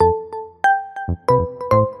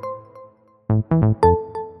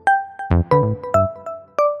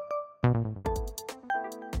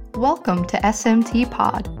Welcome to SMT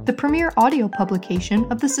Pod, the premier audio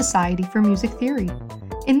publication of the Society for Music Theory.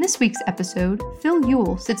 In this week's episode,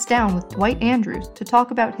 Ewell sits down with Dwight Andrews to talk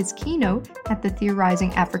about his keynote at the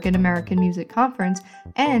Theorizing African American Music Conference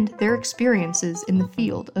and their experiences in the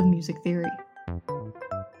field of music theory.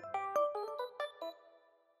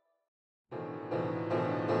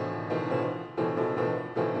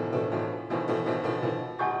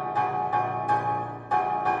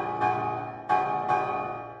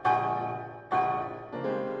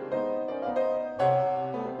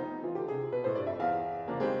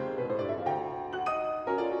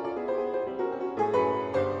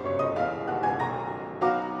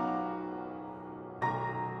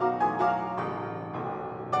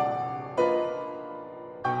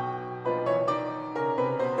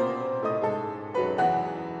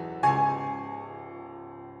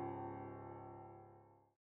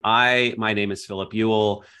 My name is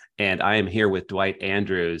Ewell, and I am here with Dwight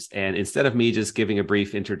Andrews. And instead of me just giving a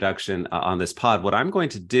brief introduction on this pod, what I'm going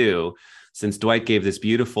to do, since Dwight gave this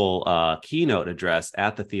beautiful keynote address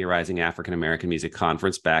at the Theorizing African American Music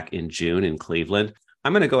Conference back in June in Cleveland,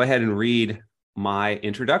 I'm going to go ahead and read my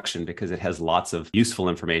introduction because it has lots of useful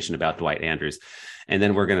information about Dwight Andrews. And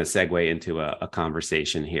then we're going to segue into a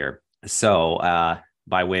conversation here. So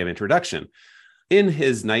by way of introduction, in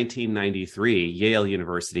his 1993 Yale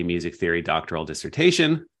University Music Theory doctoral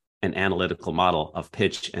dissertation, An Analytical Model of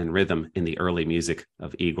Pitch and Rhythm in the Early Music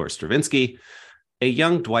of Igor Stravinsky, a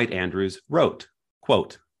young Dwight Andrews wrote,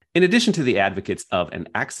 quote, "In addition to the advocates of an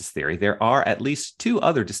axis theory, there are at least two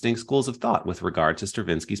other distinct schools of thought with regard to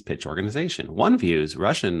Stravinsky's pitch organization. One views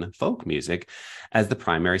Russian folk music as the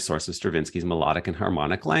primary source of Stravinsky's melodic and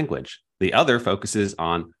harmonic language. The other focuses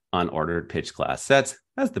on unordered pitch class sets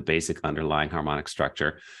as the basic underlying harmonic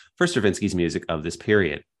structure for Stravinsky's music of this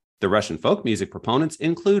period. The Russian folk music proponents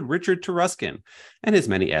include Richard Taruskin and his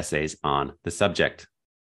many essays on the subject.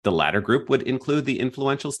 The latter group would include the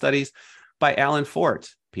influential studies by Alan Fort,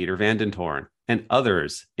 Peter Van den Toorn, and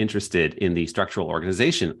others interested in the structural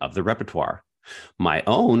organization of the repertoire. My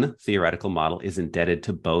own theoretical model is indebted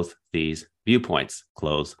to both these viewpoints,"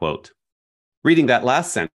 close quote. Reading that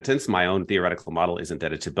last sentence, my own theoretical model is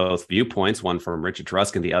indebted to both viewpoints, one from Richard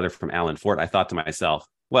Taruskin, the other from Alan Fort. I thought to myself,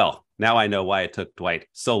 well, now I know why it took Dwight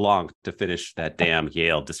so long to finish that damn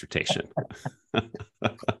Yale dissertation.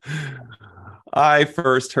 I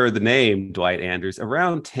first heard the name Dwight Andrews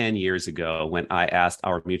around 10 years ago when I asked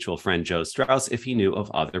our mutual friend Joe Strauss if he knew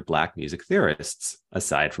of other Black music theorists,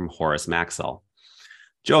 aside from Horace Maxwell.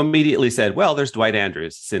 Joe immediately said, well, there's Dwight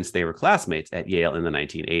Andrews, since they were classmates at Yale in the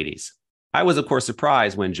 1980s. I was, of course,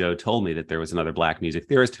 surprised when Joe told me that there was another Black music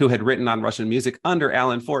theorist who had written on Russian music under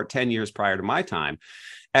Alan Fort 10 years prior to my time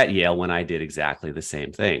at Yale when I did exactly the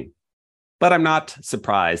same thing. But I'm not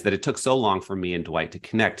surprised that it took so long for me and Dwight to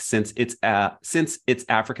connect, since it's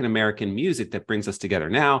African-American music that brings us together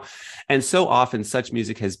now, and so often such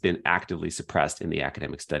music has been actively suppressed in the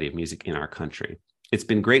academic study of music in our country. It's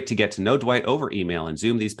been great to get to know Dwight over email and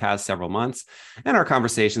Zoom these past several months, and our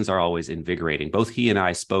conversations are always invigorating. Both he and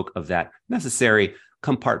I spoke of that necessary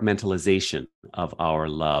compartmentalization of our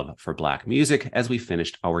love for Black music as we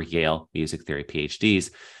finished our Yale Music Theory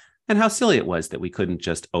PhDs, and how silly it was that we couldn't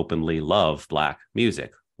just openly love Black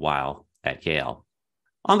music while at Yale.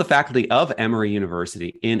 On the faculty of Emory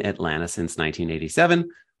University in Atlanta since 1987,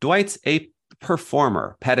 Dwight's a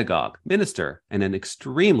performer, pedagogue, minister, and an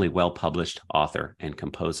extremely well-published author and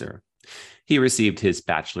composer. He received his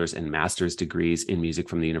bachelor's and master's degrees in music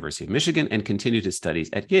from the University of Michigan and continued his studies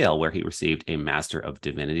at Yale, where he received a Master of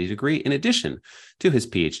Divinity degree in addition to his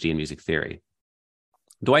PhD in music theory.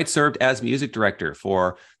 Dwight served as music director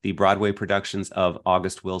for the Broadway productions of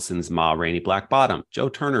August Wilson's Ma Rainey Black Bottom, Joe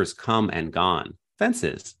Turner's Come and Gone,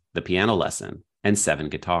 Fences, The Piano Lesson, and Seven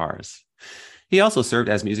Guitars. He also served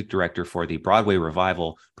as music director for the Broadway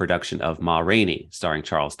revival production of Ma Rainey, starring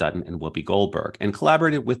Charles Dutton and Whoopi Goldberg, and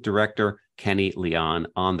collaborated with director Kenny Leon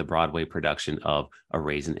on the Broadway production of A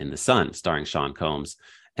Raisin in the Sun, starring Sean Combs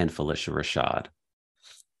and Phylicia Rashad.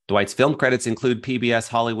 Dwight's film credits include PBS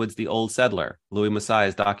Hollywood's The Old Settler, Louis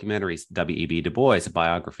Massiah's documentaries W.E.B. Du Bois, A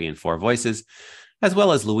Biography in Four Voices, as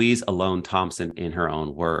well as Louise Alone Thompson in Her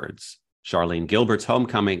Own Words, Charlene Gilbert's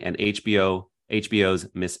Homecoming, and HBO's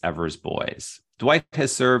Miss Evers' Boys. Dwight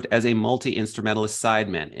has served as a multi-instrumentalist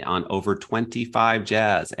sideman on over 25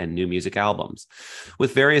 jazz and new music albums,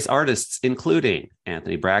 with various artists including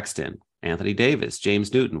Anthony Braxton, Anthony Davis,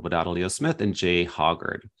 James Newton, Wadada Leo Smith, and Jay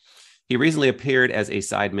Hoggard. He recently appeared as a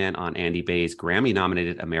sideman on Andy Bay's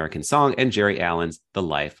Grammy-nominated American Song and Jerry Allen's The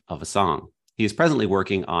Life of a Song. He is presently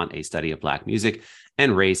working on a study of Black music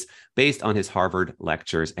and race based on his Harvard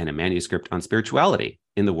lectures and a manuscript on spirituality,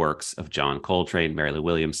 in the works of John Coltrane, Mary Lou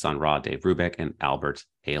Williams, Sun Ra, Dave Brubeck, and Albert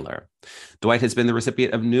Ayler. Dwight has been the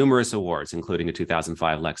recipient of numerous awards, including a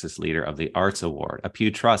 2005 Lexus Leader of the Arts Award, a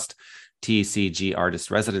Pew Trust TCG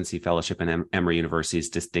Artist Residency Fellowship, and Emory University's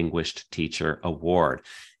Distinguished Teacher Award.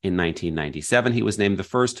 In 1997, he was named the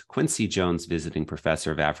first Quincy Jones Visiting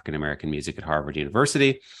Professor of African American Music at Harvard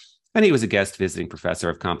University, and he was a guest visiting professor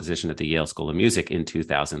of composition at the Yale School of Music in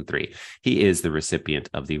 2003. He is the recipient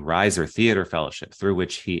of the Reiser Theater Fellowship, through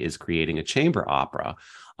which he is creating a chamber opera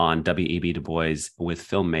on W.E.B. Du Bois with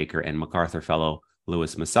filmmaker and MacArthur Fellow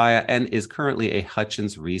Louis Messiah, and is currently a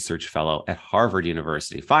Hutchins Research Fellow at Harvard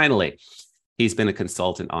University. Finally, he's been a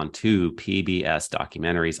consultant on 2 PBS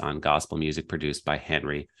documentaries on gospel music produced by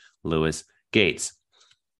Henry Louis Gates.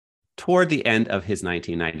 Toward the end of his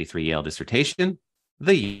 1993 Yale dissertation,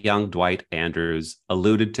 the young Dwight Andrews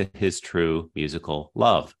alluded to his true musical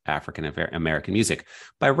love, African American music,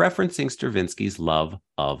 by referencing Stravinsky's love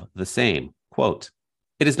of the same. Quote,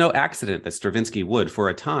 "It is no accident that Stravinsky would, for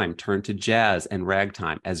a time, turn to jazz and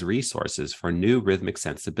ragtime as resources for new rhythmic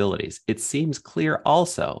sensibilities. It seems clear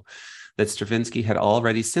also that Stravinsky had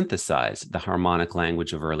already synthesized the harmonic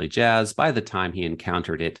language of early jazz by the time he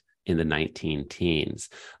encountered it in the 19-teens.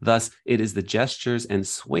 Thus, it is the gestures and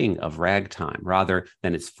swing of ragtime, rather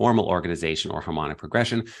than its formal organization or harmonic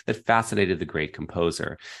progression, that fascinated the great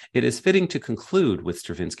composer. It is fitting to conclude with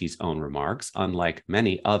Stravinsky's own remarks, unlike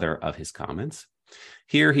many other of his comments.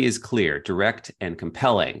 Here he is clear, direct, and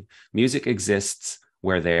compelling. Music exists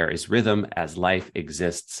where there is rhythm, as life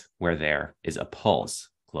exists where there is a pulse."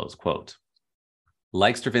 Close quote.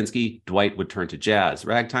 Like Stravinsky, Dwight would turn to jazz,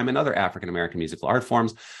 ragtime, and other African-American musical art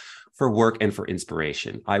forms for work and for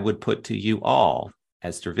inspiration. "I would put to you all,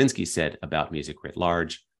 as Stravinsky said about music writ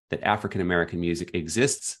large, that African-American music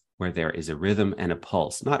exists where there is a rhythm and a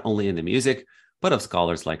pulse, not only in the music, but of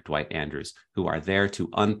scholars like Dwight Andrews, who are there to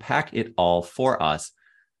unpack it all for us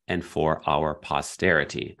and for our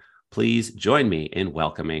posterity." Please join me in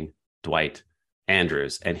welcoming Dwight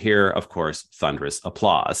Andrews. And here, of course, thunderous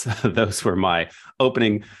applause. Those were my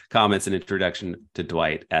opening comments and introduction to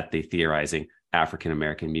Dwight at the Theorizing African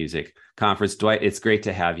American Music Conference. Dwight, it's great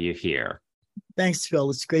to have you here. Thanks, Phil.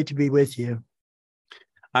 It's great to be with you.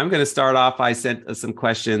 I'm going to start off. I sent some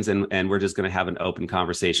questions, and we're just going to have an open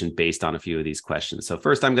conversation based on a few of these questions. So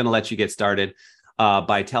first, I'm going to let you get started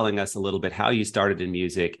by telling us a little bit how you started in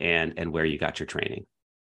music and where you got your training.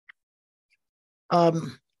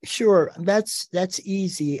 Sure, that's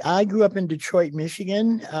easy. I grew up in Detroit,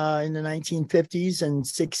 Michigan, in the 1950s and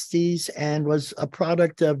 60s, and was a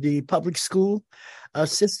product of the public school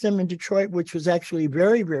system in Detroit, which was actually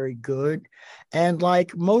very, very good. And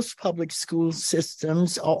like most public school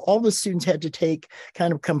systems, all the students had to take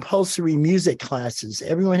kind of compulsory music classes.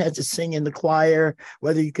 Everyone had to sing in the choir,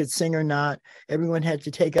 whether you could sing or not. Everyone had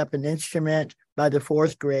to take up an instrument by the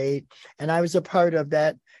 4th grade. And I was a part of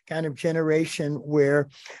that kind of generation where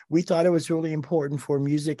we thought it was really important for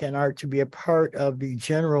music and art to be a part of the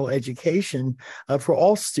general education for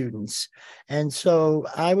all students. And so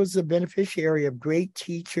I was a beneficiary of great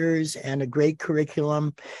teachers and a great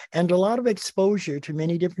curriculum and a lot of exposure to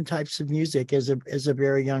many different types of music as a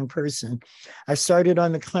very young person. I started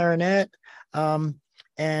on the clarinet,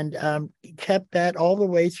 and kept that all the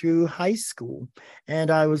way through high school.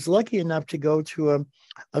 And I was lucky enough to go to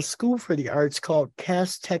a school for the arts called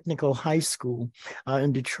Cass Technical High School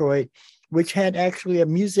in Detroit, which had actually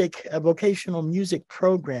a vocational music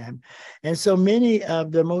program. And so many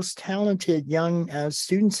of the most talented young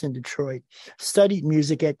students in Detroit studied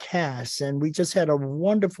music at Cass. And we just had a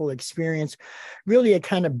wonderful experience, really a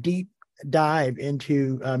kind of deep dive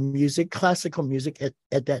into music, classical music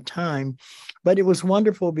at that time. But it was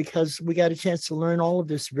wonderful because we got a chance to learn all of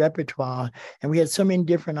this repertoire, and we had so many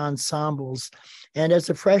different ensembles. And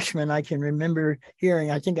as a freshman, I can remember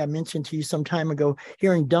hearing, I think I mentioned to you some time ago,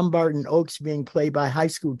 hearing Dumbarton Oaks being played by high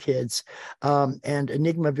school kids, and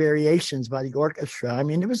Enigma Variations by the orchestra. I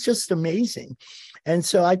mean, it was just amazing. And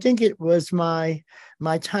so I think it was my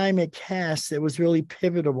time at Cass that was really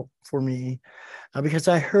pivotal for me, because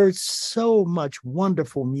I heard so much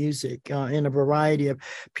wonderful music in a variety of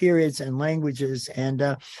periods and languages,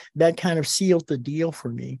 and that kind of sealed the deal for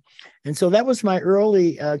me. And so that was my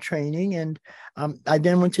early training, and I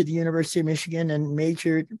then went to the University of Michigan and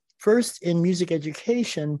majored first in music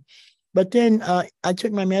education, but then I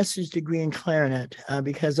took my master's degree in clarinet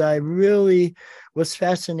because I really was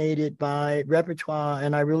fascinated by repertoire,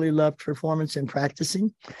 and I really loved performance and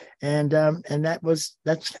practicing, and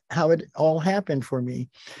that's how it all happened for me.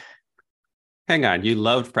 Hang on, you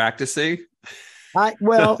loved practicing?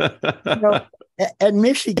 Well, At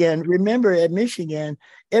Michigan, remember at Michigan,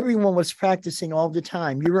 everyone was practicing all the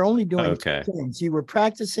time. You were only doing two things. You were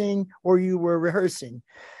practicing or you were rehearsing.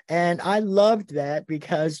 And I loved that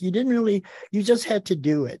because you just had to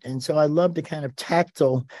do it. And so I loved the kind of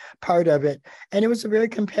tactile part of it. And it was a very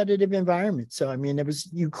competitive environment. So, I mean,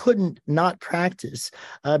 you couldn't not practice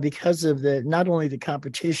because of not only the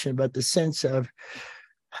competition, but the sense of,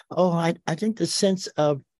 I think the sense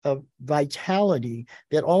of vitality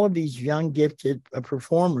that all of these young gifted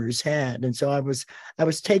performers had. And so I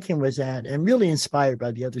was taken with that and really inspired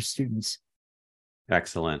by the other students.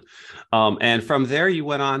 Excellent. And from there, you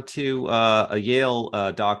went on to a Yale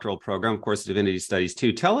doctoral program, of course, divinity studies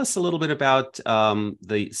too. Tell us a little bit about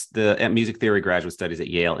the music theory graduate studies at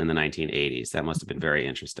Yale in the 1980s. That must have been very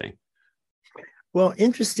interesting. Well,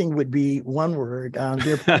 interesting would be one word.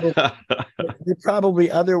 There are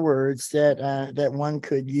probably other words that one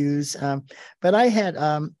could use. But I had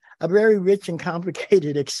a very rich and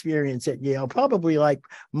complicated experience at Yale, probably like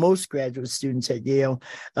most graduate students at Yale.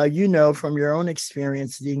 From your own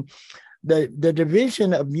experience, the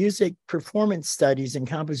Division of Music Performance Studies and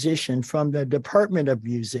Composition from the Department of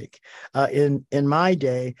Music in my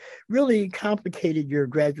day really complicated your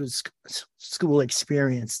graduate school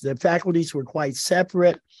experience. The faculties were quite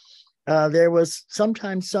separate. There was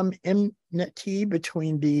sometimes some enmity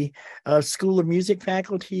between the School of Music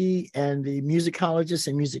faculty and the musicologists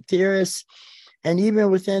and music theorists. And even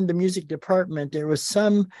within the music department, there was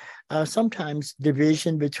sometimes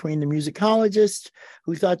division between the musicologists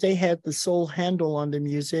who thought they had the sole handle on the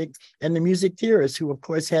music and the music theorists who, of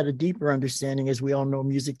course, had a deeper understanding, as we all know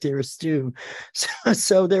music theorists do.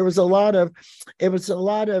 So there was a lot of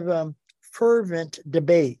fervent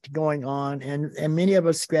debate going on, and many of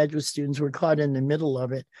us graduate students were caught in the middle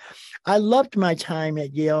of it. I loved my time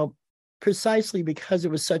at Yale precisely because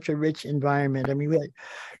it was such a rich environment. I mean, we had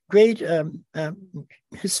great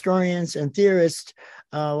historians and theorists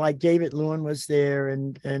like David Lewin was there,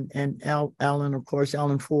 and Alan, of course,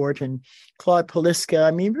 Alan Fort and Claude Poliska.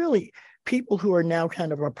 I mean, really people who are now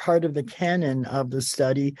kind of a part of the canon of the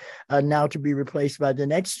study, now to be replaced by the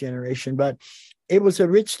next generation. But it was a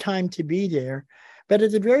rich time to be there. But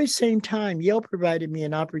at the very same time, Yale provided me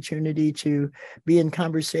an opportunity to be in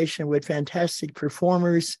conversation with fantastic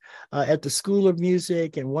performers at the School of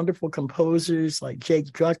Music and wonderful composers like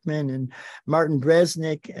Jake Druckmann and Martin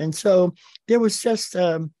Bresnik. And so there was just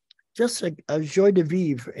a joie de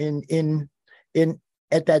vivre in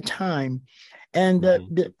at that time. And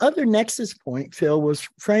the other nexus point, Phil, was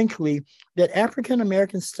frankly that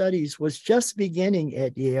African-American studies was just beginning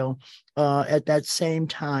at Yale at that same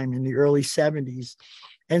time in the early 70s.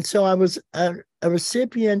 And so I was a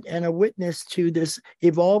recipient and a witness to this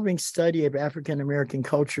evolving study of African-American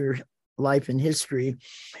culture, life, and history.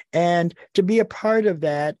 And to be a part of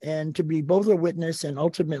that and to be both a witness and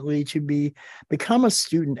ultimately to become a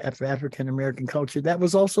student of African-American culture, that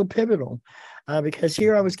was also pivotal. Because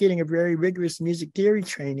here I was getting a very rigorous music theory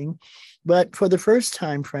training, but for the first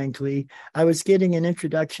time, frankly, I was getting an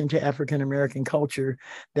introduction to African-American culture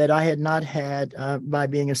that I had not had by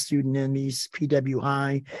being a student in these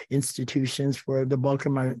PWI institutions for the bulk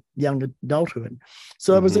of my young adulthood.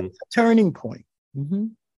 So it was a turning point.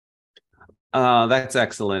 That's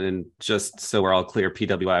excellent. And just so we're all clear,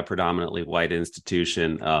 PWI, predominantly white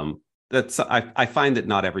institution. I find that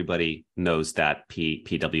not everybody knows that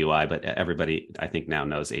PWI, but everybody I think now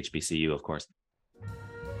knows HBCU, of course.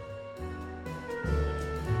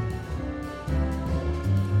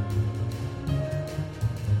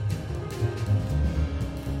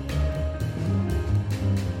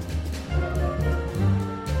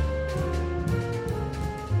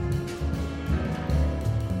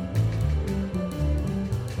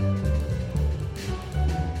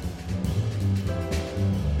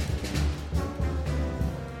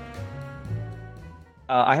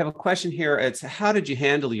 I have a question here. It's how did you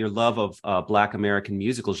handle your love of Black American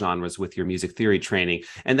musical genres with your music theory training?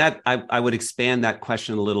 And that I would expand that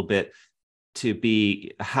question a little bit to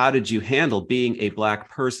be, how did you handle being a Black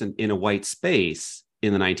person in a white space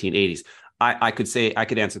in the 1980s? I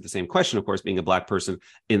could answer the same question, of course, being a Black person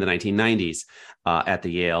in the 1990s at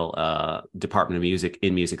the Yale Department of Music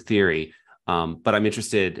in music theory. But I'm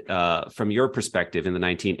interested from your perspective in the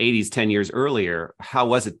 1980s, 10 years earlier, how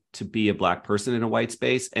was it to be a Black person in a white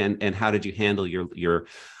space? And how did you handle your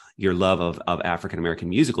love of African-American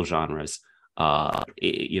musical genres,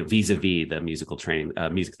 vis-a-vis the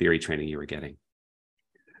music theory training you were getting?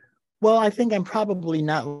 Well, I think I'm probably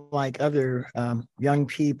not like other young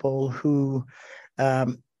people who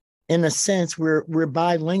in a sense, we're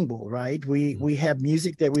bilingual, right? We have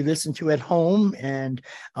music that we listen to at home and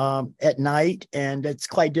at night, and it's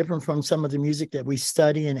quite different from some of the music that we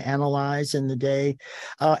study and analyze in the day.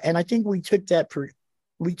 And I think we took that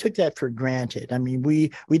for granted. I mean, we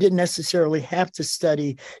didn't necessarily have to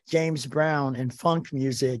study James Brown and funk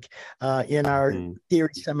music in our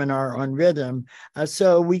theory seminar on rhythm.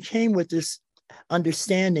 So we came with this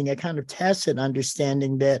understanding, a kind of tacit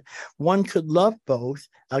understanding that one could love both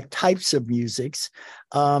types of musics,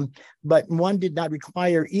 but one did not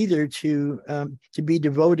require either to be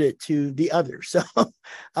devoted to the other. So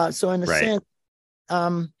in a sense,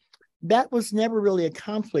 that was never really a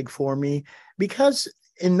conflict for me, because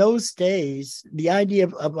in those days, the idea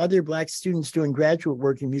of other Black students doing graduate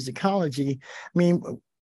work in musicology, I mean,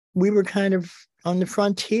 we were kind of on the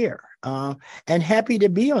frontier, and happy to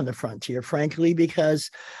be on the frontier, frankly, because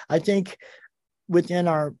I think within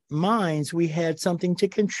our minds, we had something to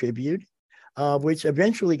contribute, which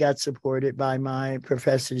eventually got supported by my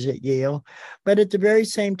professors at Yale. But at the very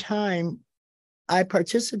same time, I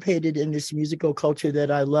participated in this musical culture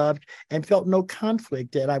that I loved and felt no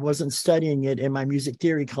conflict that I wasn't studying it in my music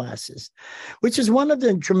theory classes, which is one of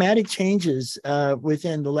the dramatic changes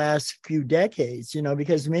within the last few decades,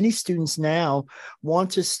 because many students now want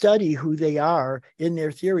to study who they are in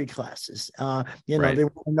their theory classes. They want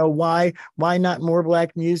to know why not more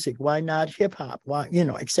Black music? Why not hip hop? Why,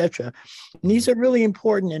 et cetera. And these are really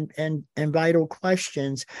important and vital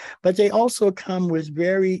questions, but they also come with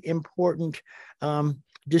very important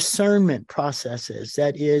discernment processes.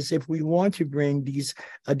 That is, if we want to bring these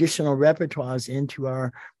additional repertoires into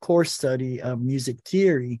our core study of music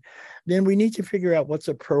theory, then we need to figure out what's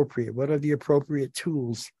appropriate. What are the appropriate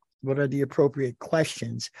tools? What are the appropriate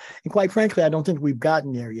questions? And quite frankly, I don't think we've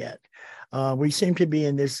gotten there yet. We seem to be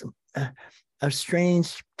in this a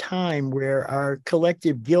strange time where our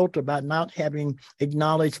collective guilt about not having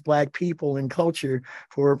acknowledged Black people and culture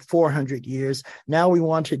for 400 years, now we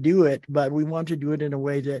want to do it, but we want to do it in a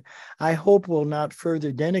way that I hope will not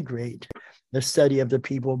further denigrate the study of the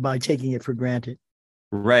people by taking it for granted.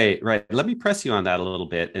 Right. Let me press you on that a little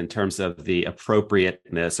bit in terms of the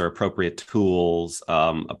appropriateness or appropriate tools,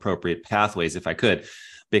 appropriate pathways, if I could,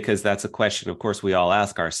 because that's a question, of course, we all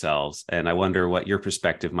ask ourselves. And I wonder what your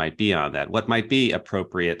perspective might be on that. What might be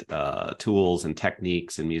appropriate tools and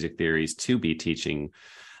techniques and music theories to be teaching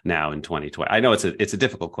now in 2020? I know it's a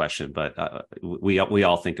difficult question, but we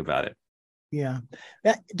all think about it. Yeah,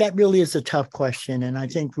 that really is a tough question. And I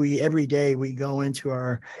think every day we go into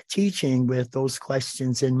our teaching with those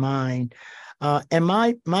questions in mind. And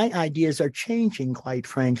my ideas are changing, quite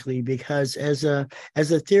frankly, because as a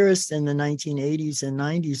theorist in the 1980s and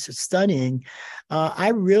 90s studying, I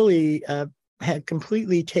really had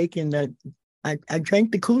completely taken that. I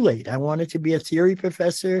drank the Kool-Aid. I wanted to be a theory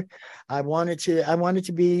professor. I wanted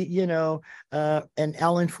to be, an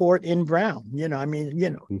Alan Fort in Brown.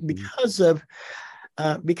 Because of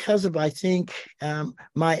I think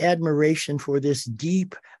my admiration for this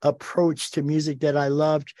deep approach to music that I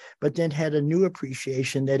loved, but then had a new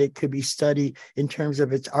appreciation that it could be studied in terms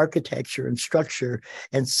of its architecture and structure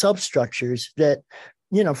and substructures that,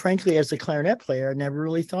 frankly, as a clarinet player, I never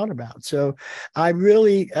really thought about. So I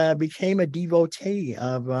really became a devotee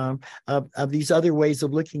of these other ways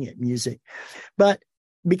of looking at music. But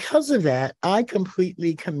because of that, I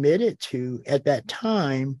completely committed to, at that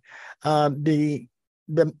time, the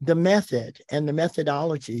method and the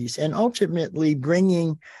methodologies, and ultimately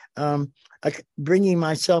bringing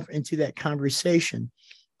myself into that conversation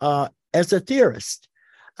as a theorist.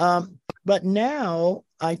 But now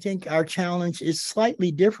I think our challenge is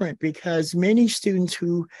slightly different, because many students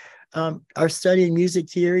who are studying music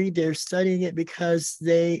theory, they're studying it because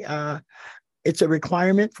it's a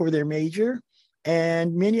requirement for their major.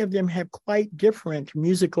 And many of them have quite different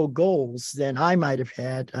musical goals than I might have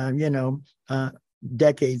had,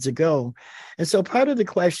 decades ago. And so part of the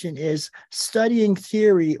question is studying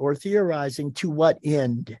theory or theorizing to what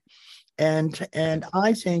end? And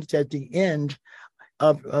I think that the end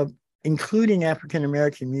of including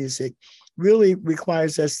African-American music really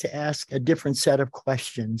requires us to ask a different set of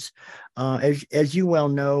questions. As you well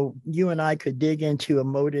know, you and I could dig into a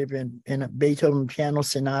motive in a Beethoven piano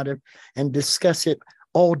sonata and discuss it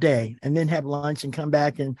all day, and then have lunch and come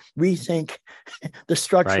back and rethink the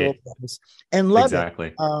structural things and love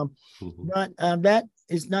it. But that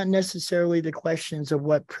is not necessarily the questions of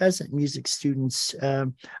what present music students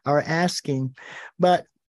are asking. But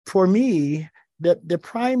for me, the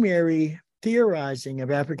primary theorizing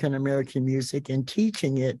of African-American music and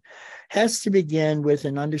teaching it has to begin with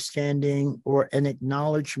an understanding or an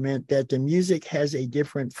acknowledgement that the music has a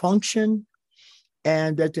different function,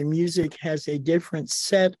 and that the music has a different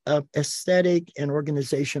set of aesthetic and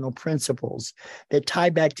organizational principles that tie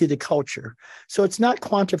back to the culture. So it's not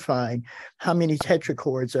quantifying how many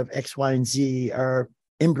tetrachords of X, Y, and Z are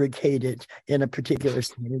imbricated in a particular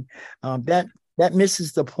setting. That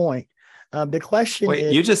misses the point. The question Wait,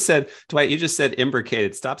 is, you just said, Dwight, you just said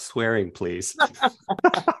imbricated. Stop swearing, please.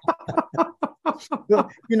 well,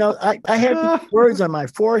 I had these words on my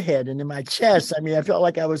forehead and in my chest. I mean, I felt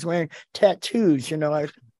like I was wearing tattoos, I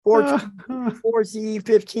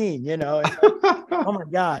 4Z15, oh my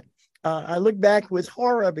God. I look back with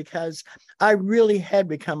horror because I really had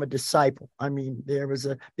become a disciple. I mean, there was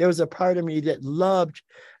a part of me that loved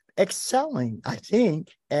excelling, I think,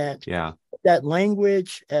 at that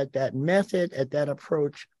language, at that method, at that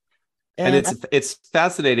approach. And it's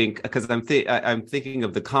fascinating because I'm thinking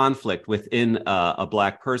of the conflict within a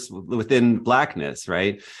Black person, within Blackness,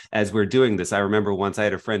 right? As we're doing this, I remember once I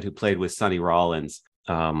had a friend who played with Sonny Rollins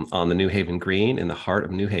on the New Haven Green in the heart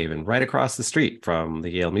of New Haven, right across the street from the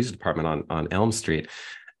Yale Music Department on Elm Street.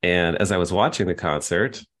 And as I was watching the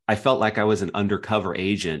concert, I felt like I was an undercover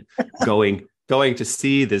agent going to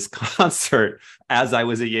see this concert as I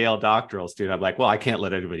was a Yale doctoral student. I'm like, well, I can't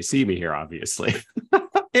let anybody see me here, obviously.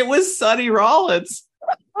 It was Sonny Rollins.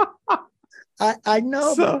 I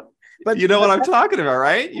know, but you know what I'm talking about,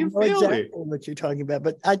 right? You feel exactly what you're talking about.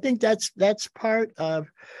 But I think that's part of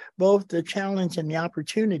both the challenge and the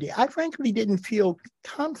opportunity. I frankly didn't feel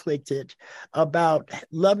conflicted about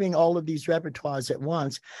loving all of these repertoires at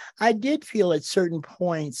once. I did feel at certain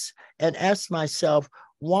points and asked myself,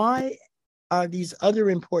 why are these other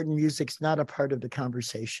important musics not a part of the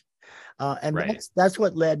conversation? And right. that's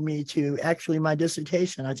what led me to actually my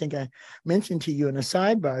dissertation. I think I mentioned to you in a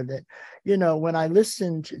sidebar that, when I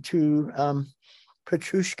listened to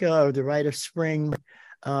Petrushka or The Rite of Spring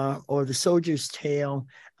or The Soldier's Tale,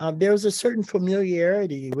 there was a certain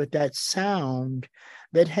familiarity with that sound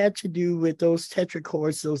that had to do with those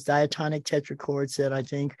tetrachords, those diatonic tetrachords that I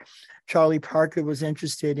think Charlie Parker was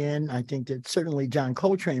interested in. I think that certainly John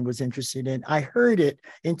Coltrane was interested in. I heard it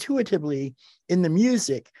intuitively in the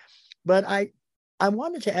music, but I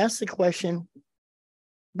wanted to ask the question,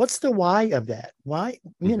 what's the why of that? Why,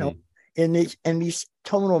 in these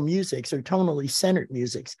tonal musics or tonally centered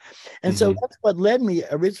musics. And so that's what led me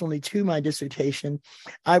originally to my dissertation.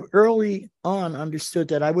 I early on understood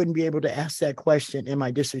that I wouldn't be able to ask that question in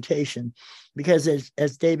my dissertation because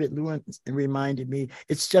as David Lewin reminded me,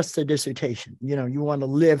 it's just a dissertation. You want to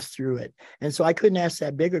live through it. And so I couldn't ask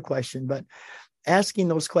that bigger question, but asking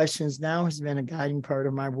those questions now has been a guiding part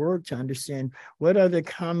of my work to understand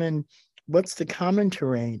what's the common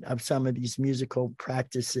terrain of some of these musical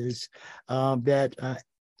practices that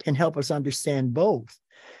can help us understand both.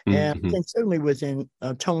 And I think certainly within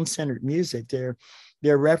tone-centered music, there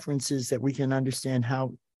are references that we can understand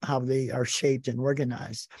how they are shaped and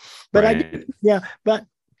organized. But right.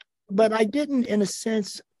 But I didn't, in a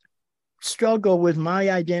sense, struggle with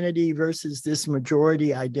my identity versus this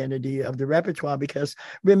majority identity of the repertoire, because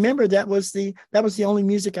remember, that was the only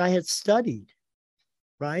music I had studied.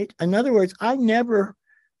 Right? In other words, I never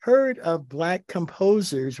heard of Black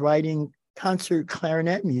composers writing concert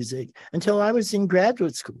clarinet music until I was in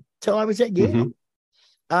graduate school, until I was at Yale.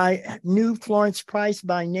 I knew Florence Price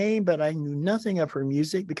by name, but I knew nothing of her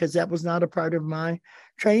music because that was not a part of my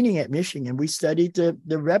training at Michigan. We studied the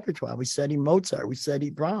repertoire. We studied Mozart. We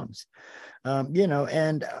studied Brahms,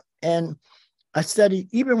 and I studied,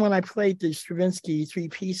 even when I played the Stravinsky three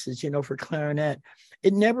pieces, for clarinet,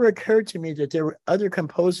 it never occurred to me that there were other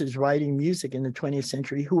composers writing music in the 20th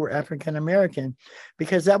century who were African-American,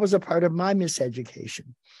 because that was a part of my miseducation.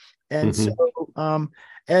 And so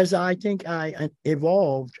as I think I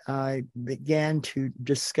evolved, I began to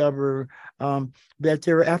discover that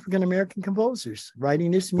there are African-American composers writing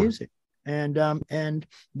this music. And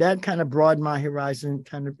that kind of broadened my horizon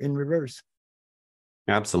kind of in reverse.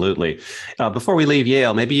 Absolutely. Before we leave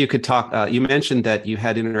Yale, maybe you could talk, you mentioned that you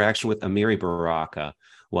had interaction with Amiri Baraka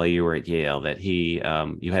while you were at Yale, that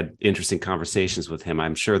you had interesting conversations with him.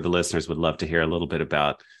 I'm sure the listeners would love to hear a little bit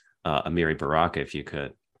about Amiri Baraka, if you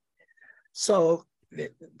could. So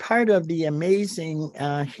part of the amazing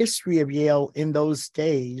history of Yale in those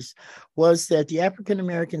days was that the African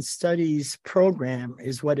American Studies program,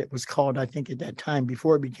 is what it was called, I think, at that time,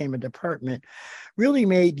 before it became a department, really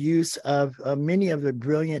made use of many of the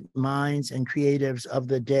brilliant minds and creatives of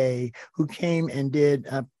the day who came and did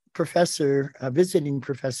visiting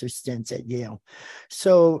professor stints at Yale.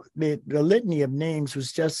 So the litany of names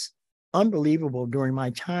was just unbelievable during my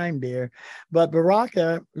time there. But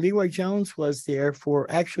Baraka, Leroy Jones was there for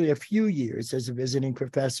actually a few years as a visiting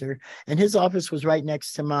professor, and his office was right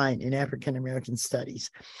next to mine in African American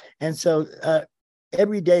Studies. And so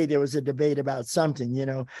every day there was a debate about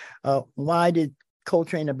something, why did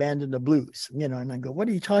Coltrane abandon the blues? And I go, what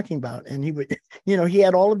are you talking about? And he would, he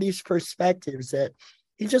had all of these perspectives that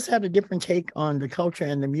he just had a different take on the culture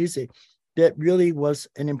and the music that really was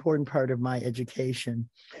an important part of my education.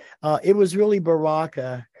 It was really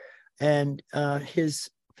Baraka and his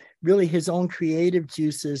own creative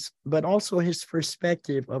juices, but also his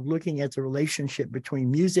perspective of looking at the relationship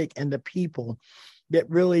between music and the people that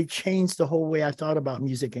really changed the whole way I thought about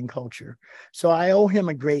music and culture. So I owe him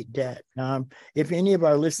a great debt. If any of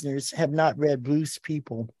our listeners have not read Blues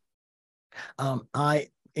People, I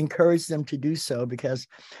encourage them to do so, because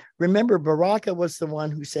remember, Baraka was the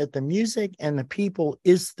one who said the music and the people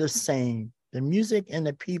is the same. The music and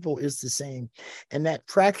the people is the same. And that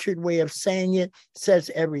fractured way of saying it says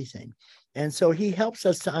everything. And so he helps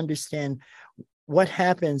us to understand what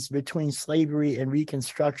happens between slavery and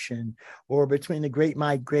Reconstruction, or between the Great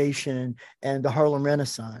Migration and the Harlem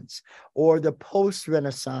Renaissance, or the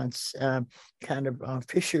post-Renaissance kind of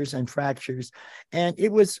fissures and fractures. And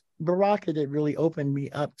it was Baraka that really opened me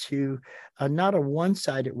up to not a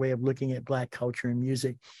one-sided way of looking at Black culture and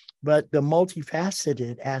music, but the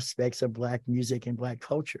multifaceted aspects of Black music and Black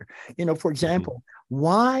culture. For example,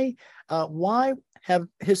 why have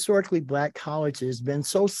historically Black colleges been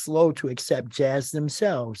so slow to accept jazz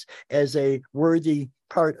themselves as a worthy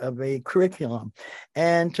part of a curriculum?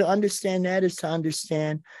 And to understand that is to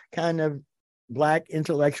understand kind of Black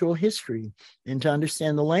intellectual history, and to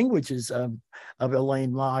understand the languages of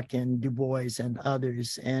Alain Locke and Du Bois and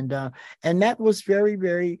others. And that was very,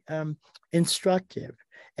 very instructive.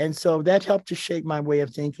 And so that helped to shape my way of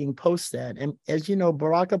thinking post that. And as you know,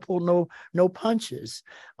 Baraka pulled no punches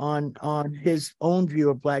on his own view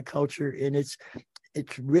of Black culture in its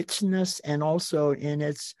richness and also in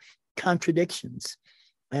its contradictions.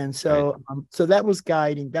 And so, so that was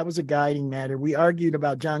guiding. That was a guiding matter. We argued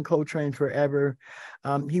about John Coltrane forever.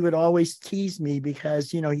 He would always tease me because,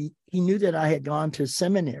 he knew that I had gone to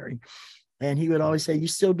seminary, and he would always say, "You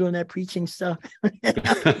still doing that preaching stuff?"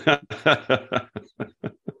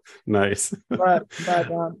 Nice. But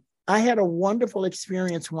I had a wonderful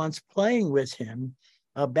experience once playing with him,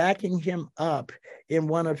 backing him up in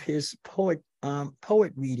one of his poet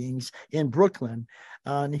readings in Brooklyn.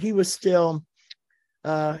 And he was still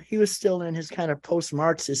in his kind of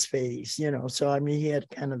post-Marxist phase, So I mean, he had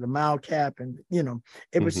kind of the Mao cap, and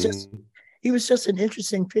it was he was just an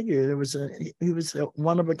interesting figure. He was a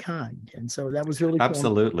one of a kind, and so that was really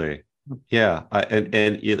absolutely cool. Yeah, and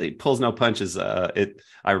it pulls no punches.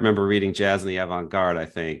 I remember reading Jazz in the Avant-Garde, I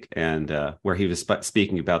think, and where he was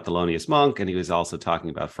speaking about Thelonious Monk, and he was also talking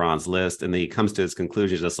about Franz Liszt, and then he comes to his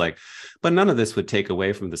conclusion just like, but none of this would take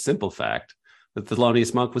away from the simple fact that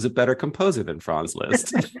Thelonious Monk was a better composer than Franz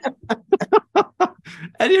Liszt.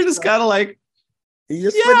 And you're just kind of like,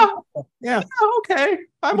 yeah, okay,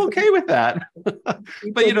 I'm okay with that.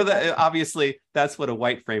 But obviously that's what a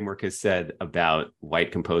white framework has said about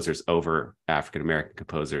white composers over African American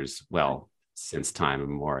composers, well, since time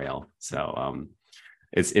immemorial. So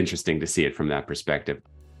it's interesting to see it from that perspective.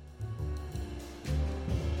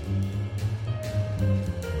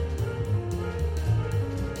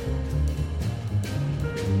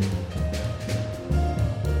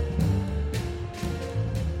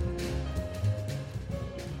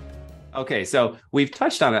 Okay, so we've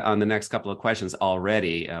touched on it on the next couple of questions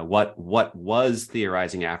already. What was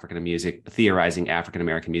theorizing African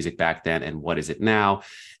American music back then, and what is it now?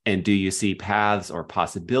 And do you see paths or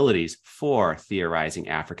possibilities for theorizing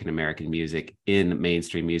African American music in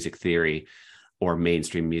mainstream music theory or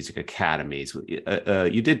mainstream music academies?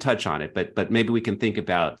 You did touch on it, but maybe we can think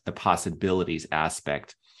about the possibilities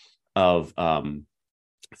aspect of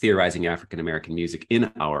theorizing African American music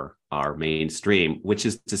in our mainstream, which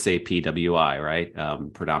is to say PWI, right?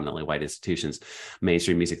 Predominantly white institutions,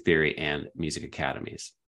 mainstream music theory, and music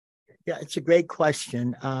academies. Yeah, it's a great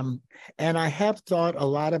question. And I have thought a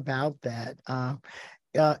lot about that.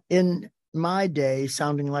 In my day,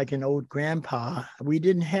 sounding like an old grandpa, we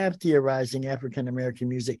didn't have theorizing African American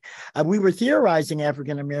music. We were theorizing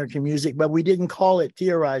African American music, but we didn't call it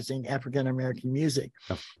theorizing African American music.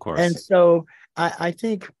 Of course. And so I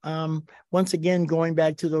think, once again, going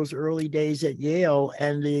back to those early days at Yale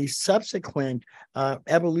and the subsequent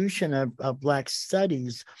evolution of Black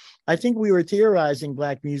studies, I think we were theorizing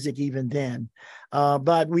Black music even then,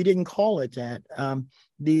 but we didn't call it that.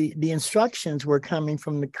 the instructions were coming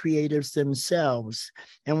from the creatives themselves.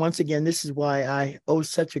 And once again, this is why I owe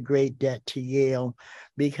such a great debt to Yale,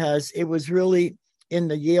 because it was really in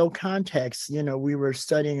the Yale context. We were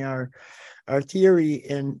studying our theory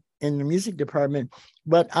in the music department,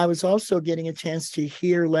 but I was also getting a chance to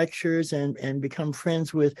hear lectures and become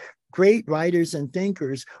friends with great writers and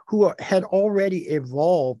thinkers who had already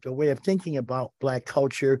evolved a way of thinking about Black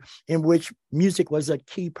culture in which music was a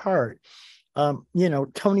key part.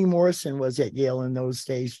 Toni Morrison was at Yale in those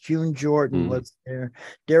days. June Jordan was there.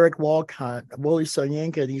 Derek Walcott, Wole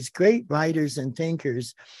Soyinka, these great writers and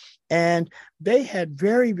thinkers. And they had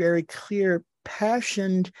very, very clear,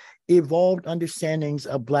 passionate, evolved understandings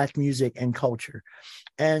of Black music and culture.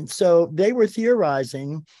 And so they were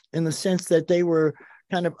theorizing in the sense that they were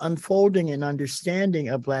kind of unfolding an understanding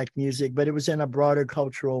of Black music, but it was in a broader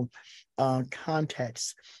cultural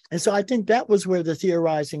context. And so I think that was where the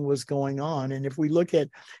theorizing was going on. And if we look at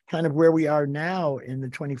kind of where we are now in the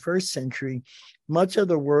 21st century, much of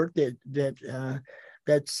the work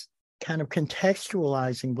that's kind of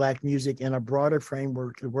contextualizing Black music in a broader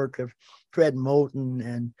framework, the work of Fred Moulton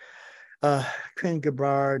and Corinne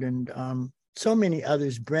Gabbard and so many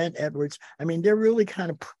others, Brent Edwards. I mean, they're really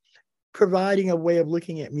kind of providing a way of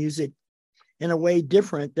looking at music in a way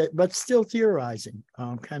different, but still theorizing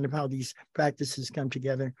kind of how these practices come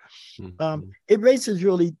together. It raises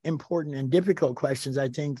really important and difficult questions, I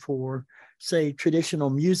think, for, say, traditional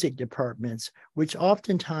music departments, which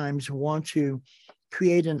oftentimes want to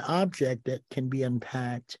create an object that can be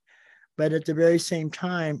unpacked, but at the very same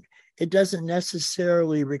time, it doesn't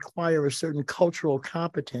necessarily require a certain cultural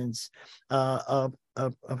competence of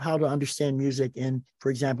how to understand music in, for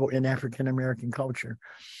example, in African-American culture.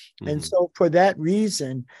 And so for that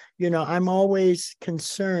reason, I'm always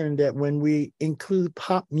concerned that when we include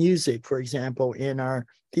pop music, for example, in our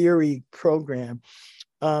theory program,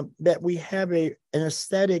 that we have an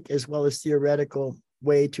aesthetic as well as theoretical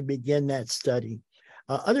way to begin that study.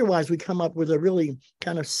 Otherwise, we come up with a really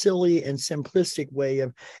kind of silly and simplistic way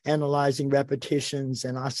of analyzing repetitions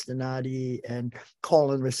and ostinati and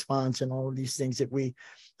call and response and all of these things that we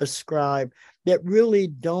ascribe that really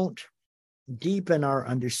don't deepen our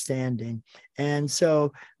understanding. And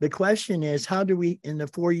so the question is, how do we, in the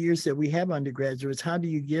 4 years that we have undergraduates, how do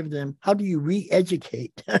you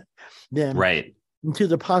re-educate them right into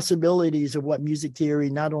the possibilities of what music theory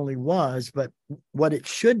not only was, but what it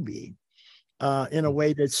should be? In a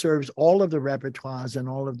way that serves all of the repertoires and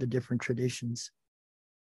all of the different traditions.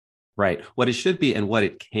 Right. What it should be and what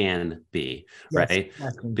it can be, Yes, right?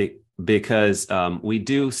 exactly. Because we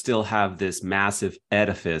do still have this massive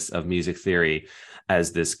edifice of music theory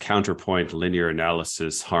as this counterpoint, linear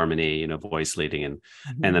analysis, harmony, voice leading.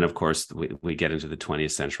 And then, of course, we get into the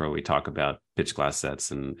 20th century where we talk about pitch glass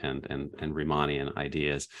sets and Riemannian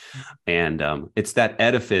ideas. And it's that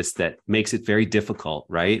edifice that makes it very difficult,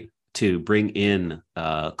 right, to bring in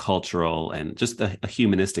cultural and just a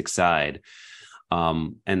humanistic side.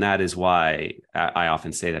 And that is why I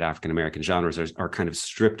often say that African-American genres are kind of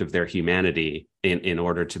stripped of their humanity in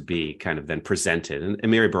order to be kind of then presented. And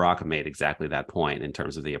Amiri Baraka made exactly that point in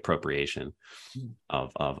terms of the appropriation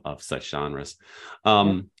of such genres.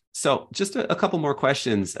 So just a couple more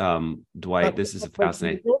questions, Dwight. This is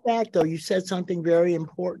fascinating. Go back, though. You said something very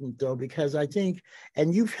important, though, because I think,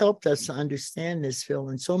 and you've helped us to understand this, Phil,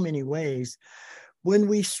 in so many ways. When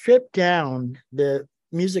we strip down the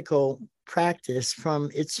musical practice from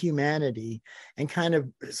its humanity and kind of,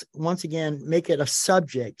 once again, make it a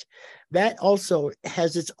subject, that also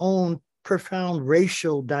has its own profound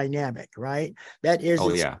racial dynamic, right? That is,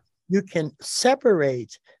 you can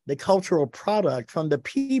separate the cultural product from the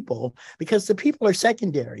people because the people are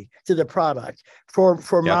secondary to the product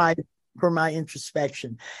for my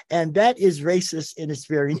introspection. And that is racist in its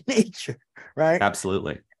very nature, right?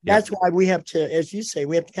 Absolutely. That's why we have to, as you say,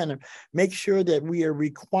 we have to kind of make sure that we are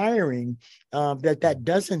requiring that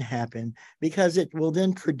doesn't happen, because it will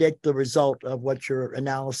then predict the result of what your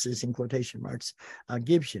analysis in quotation marks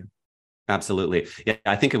gives you. Absolutely. Yeah,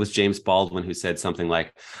 I think it was James Baldwin who said something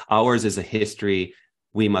like, ours is a history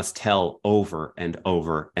we must tell over and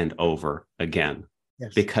over and over again.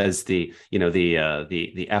 Yes. Because the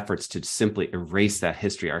efforts to simply erase that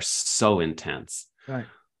history are so intense. Right.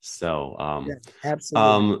 So,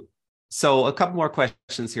 absolutely. So a couple more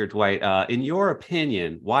questions here, Dwight. In your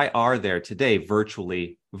opinion, why are there today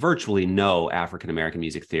virtually no African-American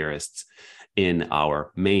music theorists in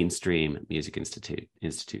our mainstream music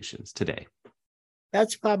institutions today?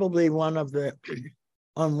 That's probably on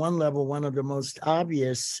one level, one of the most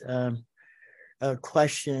obvious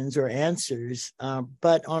questions or answers.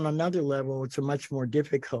 But on another level, it's a much more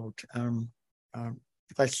difficult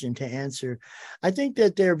question to answer. I think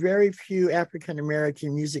that there are very few African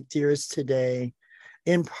American music theorists today,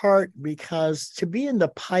 in part because to be in the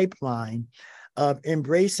pipeline of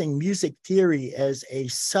embracing music theory as a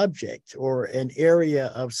subject or an area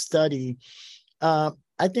of study, I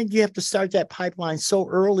think you have to start that pipeline so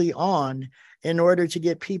early on in order to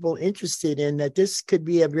get people interested in that this could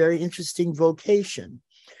be a very interesting vocation.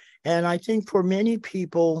 And I think for many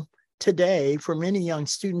people today, for many young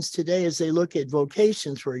students today, as they look at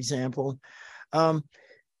vocations, for example, I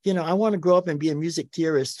want to grow up and be a music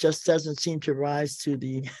theorist just doesn't seem to rise to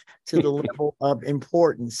the level of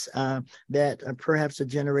importance that perhaps a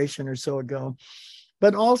generation or so ago.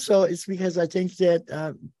 But also it's because I think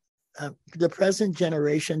that the present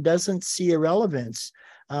generation doesn't see a relevance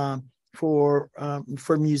for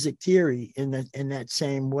music theory in that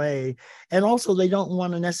same way, and also they don't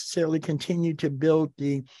want to necessarily continue to build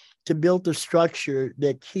the structure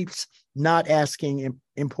that keeps not asking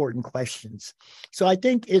important questions. So I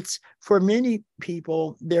think it's for many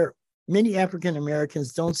people many African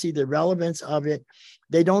Americans don't see the relevance of it.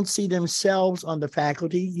 They don't see themselves on the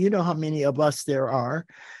faculty. You know how many of us there are.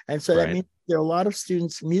 And so that means there are a lot of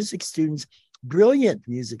students, music students, brilliant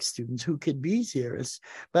music students who could be theorists,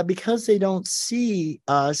 but because they don't see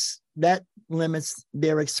us, that limits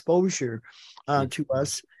their exposure to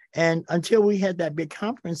us. And until we had that big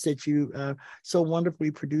conference that you so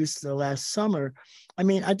wonderfully produced the last summer, I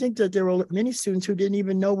mean, I think that there were many students who didn't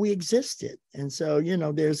even know we existed. And so,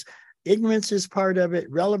 there's ignorance is part of it.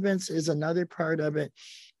 Relevance is another part of it.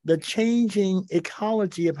 The changing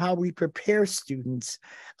ecology of how we prepare students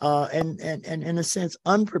and in a sense,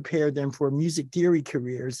 unprepare them for music theory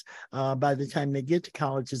careers by the time they get to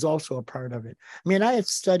college is also a part of it. I mean, I had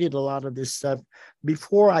studied a lot of this stuff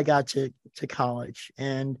before I got to college.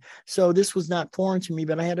 And so this was not foreign to me,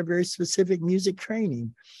 but I had a very specific music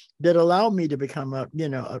training that allowed me to become a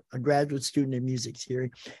graduate student in music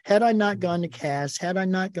theory. Had I not gone to Cass, had I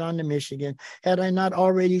not gone to Michigan, had I not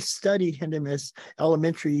already studied Hindemith's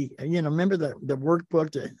elementary, remember the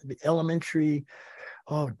workbook, the elementary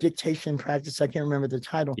dictation practice, I can't remember the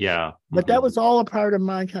title. Yeah. But that was all a part of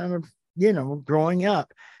my kind of, growing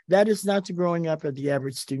up. That is not the growing up of the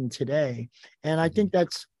average student today. And I think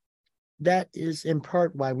that is in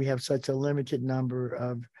part why we have such a limited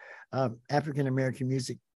number of African-American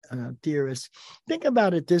music theorists. Think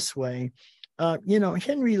about it this way.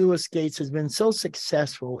 Henry Louis Gates has been so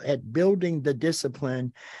successful at building the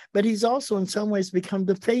discipline, but he's also in some ways become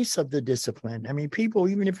the face of the discipline. I mean, people,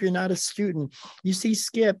 even if you're not a student, you see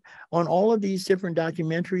Skip on all of these different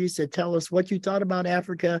documentaries that tell us what you thought about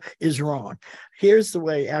Africa is wrong. Here's the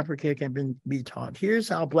way Africa can be taught. Here's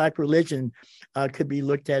how Black religion could be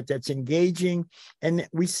looked at that's engaging. And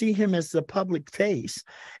we see him as the public face.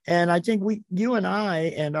 And I think you and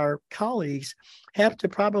I and our colleagues have to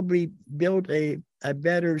probably build a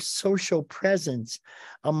better social presence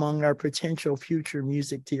among our potential future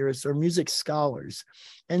music theorists or music scholars.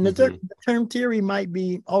 And the term theory might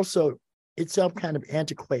be also itself kind of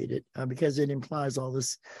antiquated because it implies all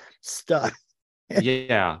this stuff.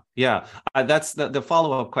 Yeah. That's the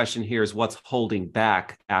follow-up question here is what's holding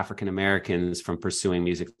back African Americans from pursuing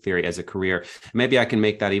music theory as a career? Maybe I can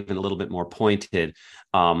make that even a little bit more pointed.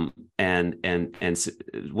 And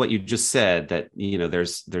what you just said that,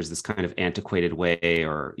 there's this kind of antiquated way,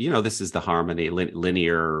 or, this is the harmony,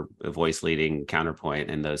 linear voice leading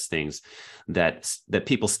counterpoint and those things that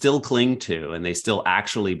people still cling to and they still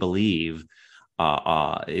actually believe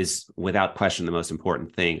is without question the most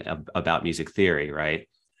important thing about music theory, right?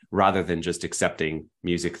 Rather than just accepting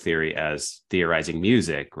music theory as theorizing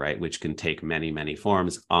music, right? Which can take many, many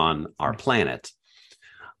forms on our planet.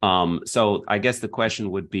 So I guess the question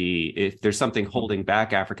would be, if there's something holding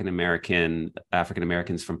back African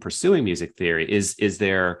Americans from pursuing music theory, is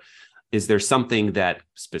there something that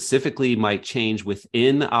specifically might change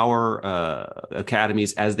within our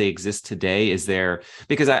academies as they exist today? Is there,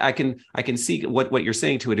 because I can see what you're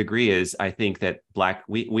saying to a degree is, I think that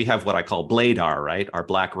we have what I call Bladar, right? Our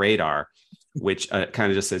Black radar, which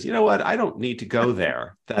kind of just says, you know what, I don't need to go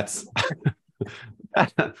there. That's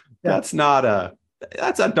that's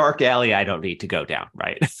a dark alley I don't need to go down,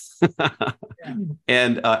 right?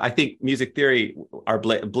 And I think music theory, our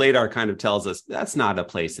Bladar kind of tells us that's not a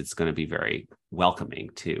place that's going to be very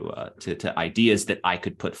welcoming to ideas that I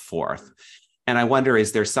could put forth. And I wonder,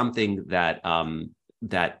 is there something that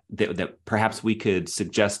perhaps we could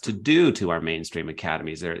suggest to do to our mainstream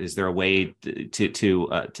academies? Is there a way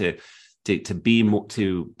to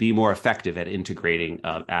be more effective at integrating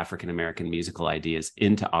African American musical ideas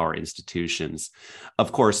into our institutions?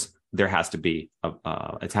 Of course, there has to be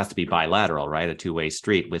it has to be bilateral, right? A two-way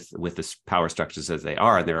street with the power structures as they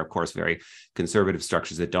are. And there are, of course, very conservative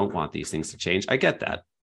structures that don't want these things to change. I get that.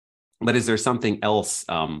 But is there something else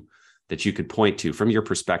that you could point to from your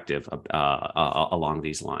perspective along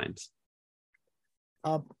these lines?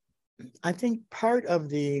 I think part of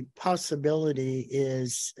the possibility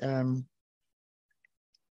is the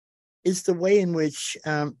way in which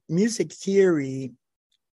music theory,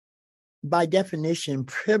 by definition,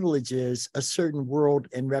 privileges a certain world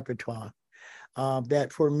and repertoire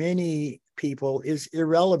that for many people is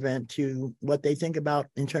irrelevant to what they think about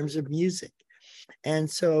in terms of music. And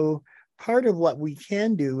so part of what we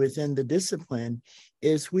can do within the discipline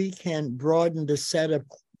is we can broaden the set of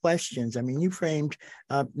questions. I mean, you framed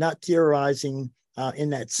not theorizing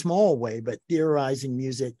in that small way, but theorizing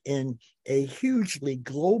music in a hugely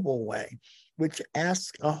global way, which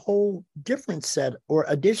asks a whole different set or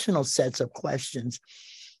additional sets of questions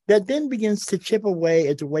that then begins to chip away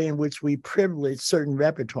at the way in which we privilege certain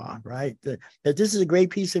repertoire, right? That this is a great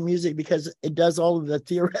piece of music because it does all of the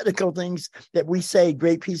theoretical things that we say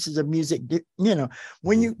great pieces of music do. You know,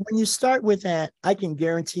 when you start with that, I can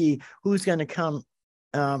guarantee who's going to come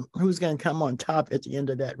on top at the end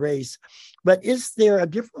of that race. But is there a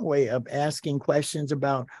different way of asking questions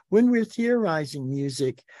about when we're theorizing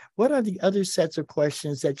music? What are the other sets of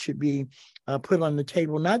questions that should be put on the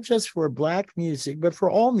table, not just for Black music, but for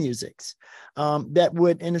all musics that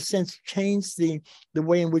would, in a sense, change the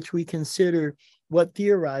way in which we consider what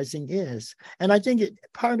theorizing is? And I think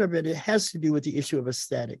part of it has to do with the issue of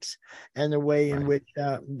aesthetics and the way in which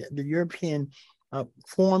the European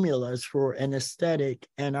formulas for an aesthetic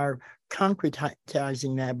and are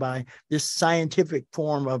concretizing that by this scientific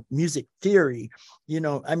form of music theory. You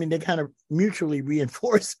know, I mean, they kind of mutually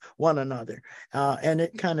reinforce one another. And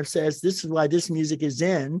it kind of says, this is why this music is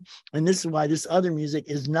in, and this is why this other music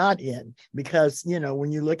is not in, because, you know,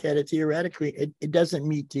 when you look at it theoretically, it doesn't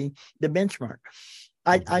meet the benchmark.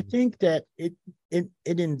 I think that it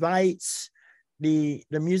invites the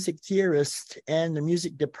music theorists and the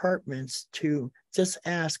music departments to just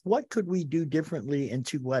ask, what could we do differently and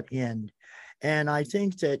to what end? And I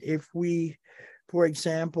think that if we, for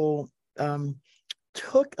example,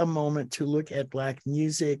 took a moment to look at Black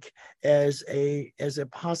music as a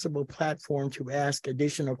possible platform to ask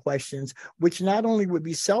additional questions, which not only would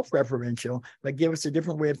be self-referential, but give us a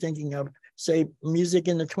different way of thinking of, say, music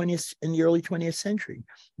in the early 20th century.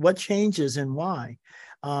 What changes and why?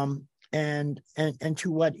 And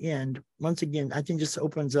to what end? Once again, I think this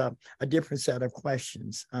opens up a different set of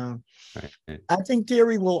questions. I think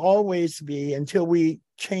theory will always be, until we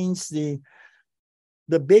change the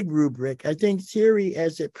big rubric. I think theory,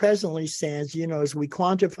 as it presently stands, you know, as we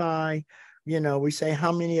quantify, you know, we say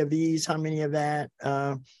how many of these, how many of that,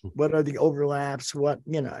 what are the overlaps? What,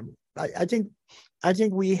 you know, I think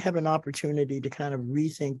we have an opportunity to kind of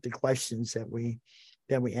rethink the questions that we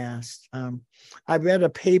asked. I read a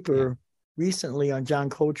paper recently on John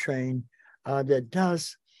Coltrane that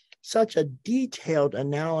does such a detailed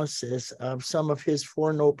analysis of some of his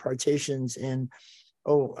 4-note partitions in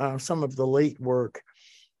some of the late work.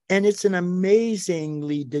 And it's an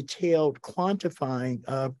amazingly detailed quantifying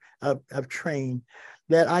of Train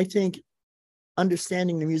that I think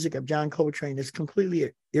understanding the music of John Coltrane is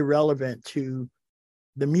completely irrelevant to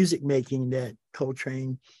the music making that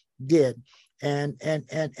Coltrane did. And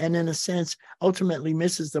in a sense, ultimately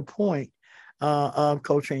misses the point of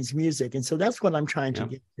Coltrane's music. And so that's what I'm trying to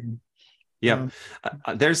get to. Yeah,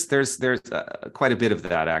 there's quite a bit of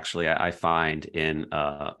that, actually, I find in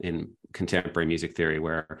contemporary music theory,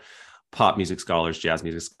 where pop music scholars, jazz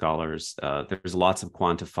music scholars, there's lots of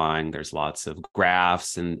quantifying, there's lots of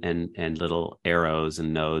graphs and little arrows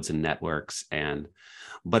and nodes and networks.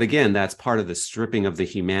 But again, that's part of the stripping of the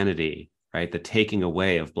humanity, right? The taking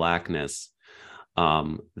away of Blackness.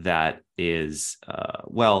 That is,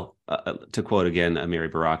 to quote again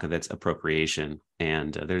Amiri Baraka, that's appropriation,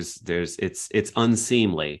 and it's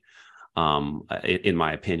unseemly, in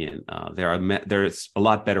my opinion. There's a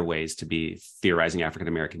lot better ways to be theorizing African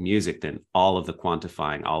American music than all of the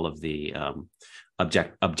quantifying, all of the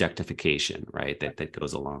objectification, right, that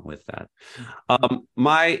goes along with that.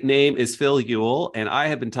 My name is Phil Ewell, and I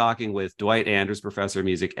have been talking with Dwight Andrews, professor of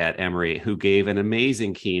music at Emory, who gave an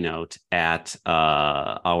amazing keynote at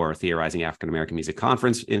our Theorizing African American Music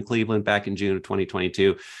Conference in Cleveland back in June of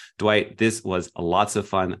 2022. Dwight, this was lots of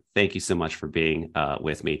fun. Thank you so much for being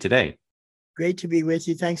with me today. Great to be with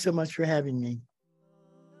you. Thanks so much for having me.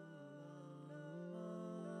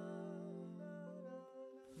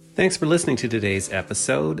 Thanks for listening to today's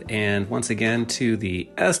episode, and once again to the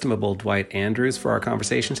estimable Dwight Andrews for our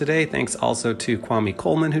conversation today. Thanks also to Kwame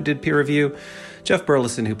Coleman, who did peer review, Jeff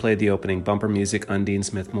Burleson, who played the opening bumper music, Undine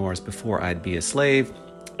Smith-Moore's Before I'd Be a Slave,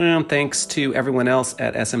 and thanks to everyone else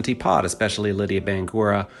at SMT Pod, especially Lydia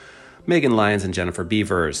Bangura, Megan Lyons, and Jennifer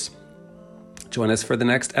Beavers. Join us for the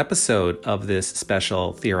next episode of this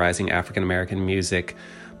special Theorizing African American Music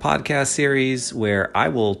podcast series, where I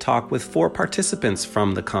will talk with 4 participants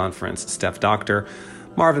from the conference: Steph Doctor,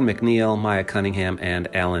 Marvin McNeil, Maya Cunningham, and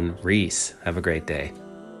Alan Reese. Have a great day.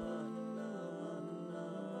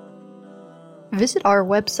 Visit our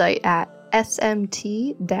website at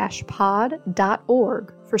smt-pod.org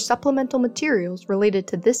for supplemental materials related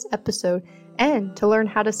to this episode and to learn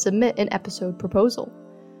how to submit an episode proposal.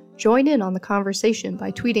 Join in on the conversation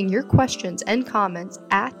by tweeting your questions and comments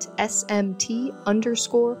at SMT_pod.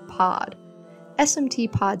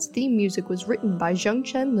 SMT Pod's theme music was written by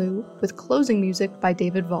Zhengchen Liu, with closing music by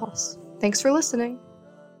David Voss. Thanks for listening.